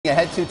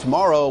Ahead to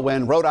tomorrow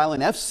when Rhode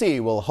Island FC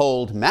will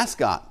hold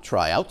mascot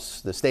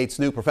tryouts. The state's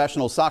new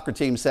professional soccer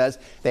team says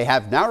they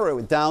have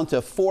narrowed it down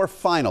to 4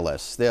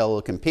 finalists.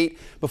 They'll compete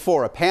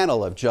before a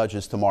panel of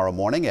judges tomorrow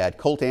morning at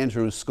Colt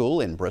Andrews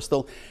School in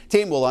Bristol.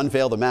 Team will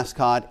unveil the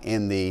mascot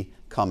in the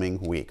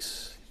coming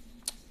weeks.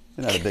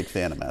 You're not a big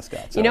fan of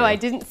mascots. You know, I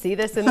didn't see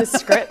this in the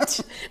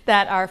script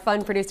that our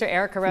fun producer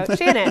Erica wrote.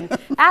 Shannon,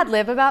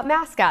 ad-lib about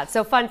mascots.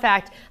 So fun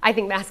fact, I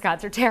think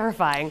mascots are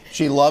terrifying.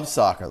 She loves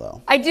soccer,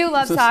 though. I do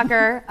love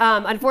soccer.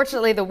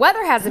 Unfortunately, the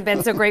weather hasn't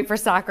been so great for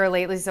soccer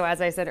lately. So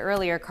as I said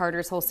earlier,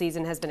 Carter's whole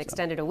season has been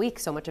extended a week.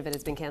 So much of it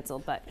has been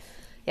canceled. But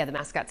yeah, the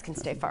mascots can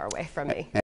stay far away from me.